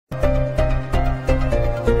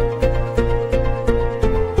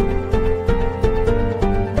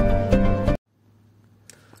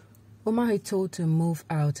Umahi told to move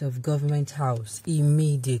out of government house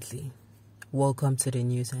immediately. Welcome to the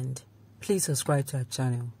news, and please subscribe to our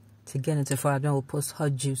channel to get notified when we post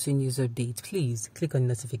hot juicy news updates. Please click on the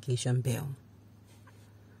notification bell.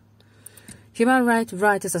 Human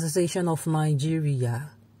Rights Association of Nigeria,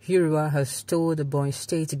 HURA, has told the Borno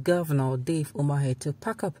State Governor Dave Umahi to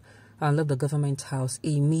pack up and leave the government house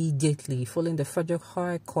immediately following the Federal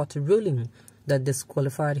High Court ruling that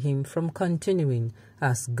disqualified him from continuing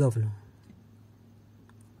as governor.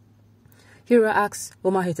 HURA asks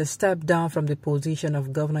Umahi to step down from the position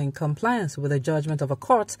of governor in compliance with the judgment of a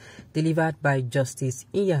court delivered by Justice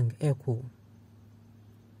Inyang Ekwo.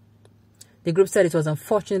 The group said it was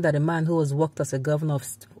unfortunate that a man who has worked as a governor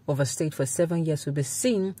of a state for 7 years would be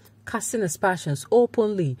seen casting aspersions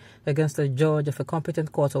openly against a judge of a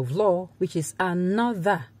competent court of law, which is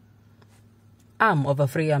another arm of the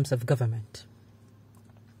three arms of government.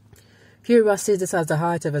 HURA sees this as the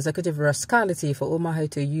height of executive rascality for Umahi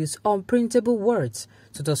to use unprintable words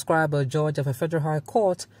to describe a judge of a federal high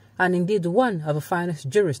court and indeed one of the finest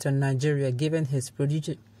jurists in Nigeria, given his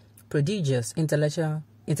prodigious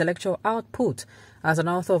intellectual output as an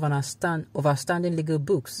author of outstanding legal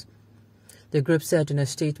books, the group said in a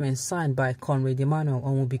statement signed by Comrade Emmanuel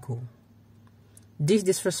Onwubiko. This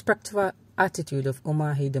disrespectful attitude of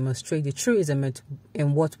Umahi demonstrates the truism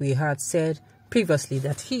in what we had said previously,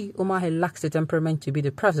 that he, Umahi, lacks the temperament to be the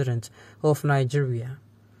president of Nigeria.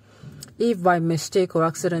 If by mistake or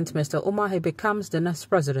accident Mr. Umahi becomes the next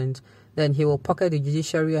president, then he will pocket the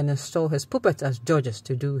judiciary and install his puppets as judges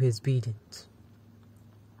to do his biddings.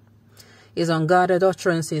 His unguarded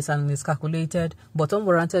utterances and his calculated but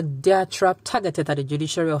unwarranted dare trap targeted at the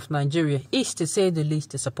judiciary of Nigeria is, to say the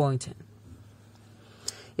least, disappointing.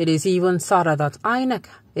 It is even sadder that INEC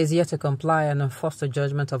is yet to comply and enforce the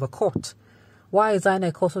judgment of a court. Why is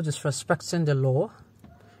INEC also disrespecting the law?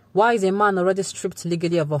 Why is a man already stripped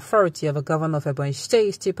legally of authority of a governor of a Borno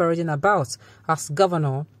state still parading about as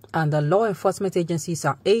governor, and the law enforcement agencies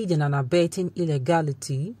are aiding and abetting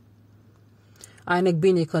illegality? INEC,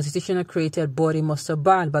 being a constitutional created body, must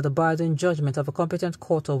abide by the binding judgment of a competent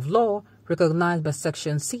court of law recognized by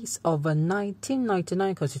Section 6 of the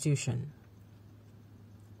 1999 Constitution.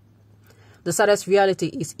 The saddest reality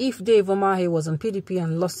is, if Dave Umahi was on PDP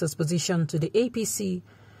and lost his position to the APC,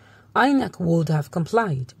 INEC would have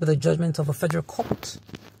complied with the judgment of a federal court.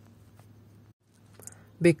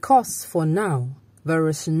 Because for now, there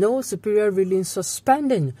is no superior ruling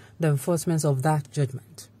suspending the enforcement of that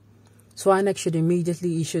judgment. So INEC should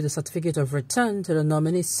immediately issue the certificate of return to the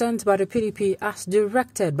nominee sent by the PDP as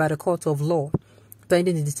directed by the court of law,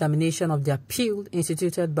 pending the determination of the appeal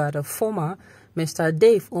instituted by the former Mr.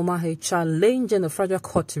 Dave Umahi challenging the federal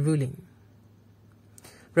court ruling.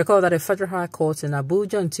 Recall that the Federal High Court in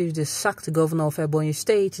Abuja on Tuesday sacked Governor of Ebonyi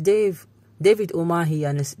State David Umahi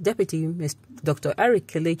and his deputy, Dr. Eric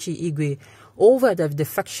Kelechi Igwe, over the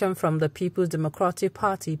defection from the People's Democratic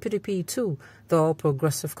Party (PDP) to the All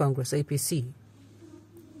Progressive Congress (APC).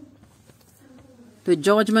 The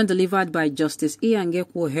judgment delivered by Justice Inyang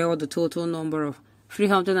Ekwo held the total number of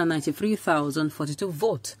 393,042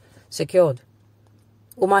 votes secured.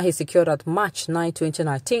 Umahi secured at March 9,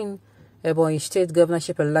 2019, Ebonyi State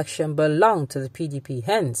governorship election belonged to the PDP,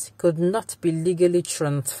 hence could not be legally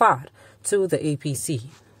transferred to the APC.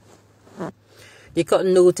 The court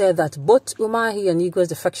noted that both Umahi and Igwe's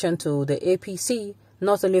defection to the APC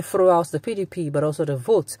not only threw out the PDP but also the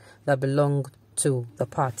votes that belonged to the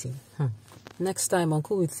party. Next time,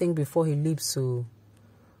 Uncle will think before he leaves, so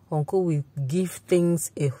Uncle will give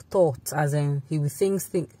things a thought, as in he will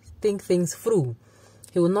think things through.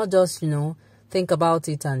 He will not just, think about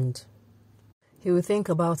it, and he will think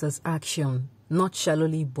about his action, not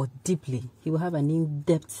shallowly but deeply. He will have an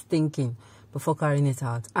in-depth thinking before carrying it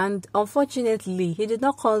out. And unfortunately, he did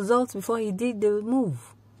not consult before he did the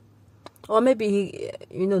move. Or maybe he,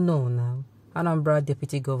 no now. Anambra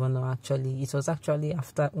deputy governor, it was actually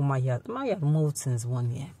after Umahi had moved since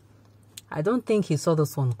 1 year. I don't think he saw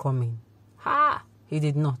this one coming. He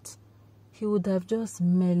did not. He would have just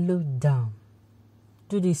mellowed down.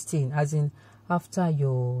 Do this thing, as in after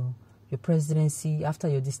your presidency, after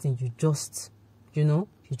your this thing, you just, you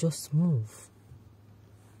just move.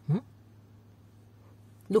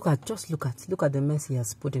 Look at the mess he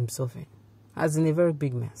has put himself in, as in a very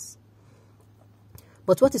big mess.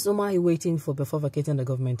 But what is Umahi waiting for before vacating the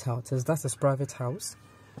government house? Is that his private house?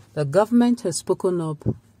 The government has spoken up,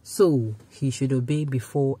 so he should obey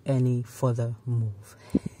before any further move.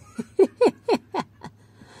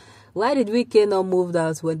 Why did Wike not move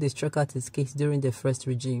out when they struck out his case during the first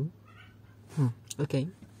regime? Okay.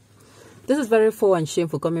 This is very foul and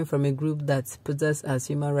shameful coming from a group that possesses as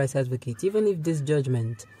human rights advocates. Even if this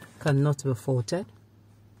judgment cannot be faulted,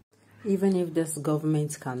 even if this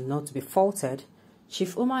government cannot be faulted,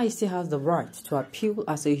 Chief Umahi still has the right to appeal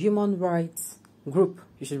as a human rights group.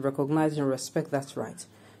 You should recognize and respect that right.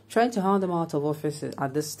 Trying to hand them out of office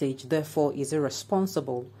at this stage, therefore, is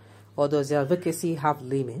irresponsible. Or does the advocacy have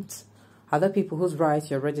limits? Are there people whose rights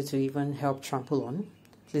you're ready to even help trample on?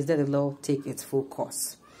 Please let the law take its full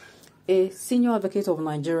course. A senior advocate of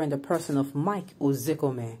Nigeria in the person of Mike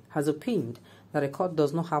Ozekome has opined that the court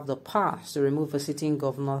does not have the power to remove a sitting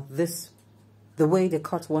governor the way the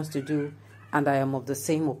court wants to do, and I am of the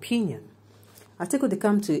same opinion. Atiku they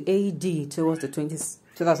come to AD towards the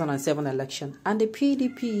 2007 election, and the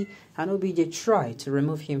PDP and OBJ tried to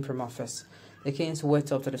remove him from office. The case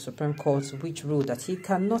went up to the Supreme Court, which ruled that he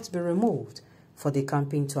cannot be removed for the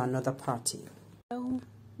campaign to another party. Well,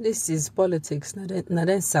 this is politics,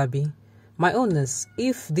 Naden Sabi. My honest,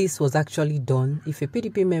 if this was actually done, if a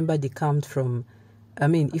PDP member decamped from,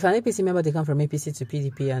 if an APC member decamped from APC to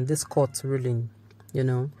PDP and this court ruling,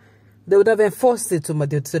 they would have enforced it to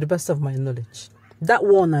the best of my knowledge. That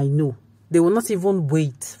one I know. They will not even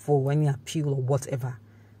wait for any appeal or whatever.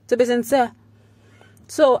 To be sincere.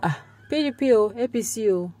 So, PDP,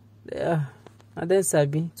 APC, and then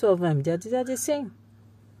Sabi, two of them, they are the same.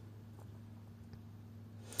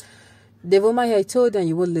 Umahi, I told them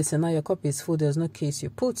you won't listen. Now your copy is full. There's no case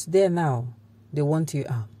you put there now. They want you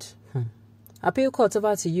out. Appeal court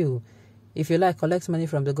over to you. If you like, collect money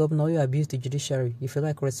from the governor, you abuse the judiciary. If you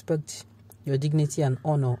like, respect your dignity and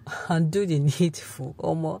honor and do the needful.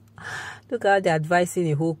 Look how they're advising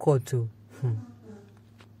the whole court too.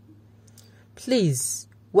 Please,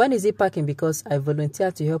 when is he packing? Because I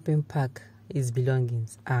volunteered to help him pack his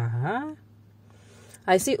belongings.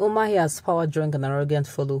 I see Umahi as power-drunk and arrogant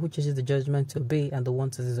fellow who chooses the judgment to obey and the one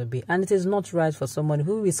to disobey. And it is not right for someone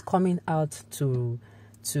who is coming out to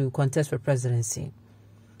contest for presidency.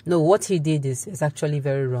 No, what he did is actually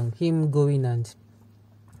very wrong. Him going and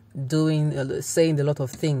saying a lot of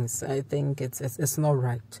things, I think it's not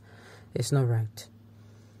right. It's not right.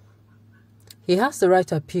 He has the right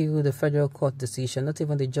to appeal the federal court decision. Not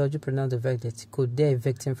even the judge who pronounced the verdict could dare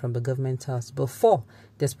evict him from the government house before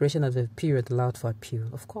the expiration of the period allowed for appeal.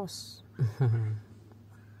 Of course.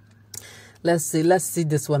 Let's see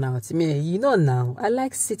this one out. Now, I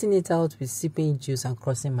like sitting it out with sipping juice and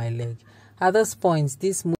crossing my leg. At this point,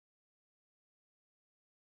 this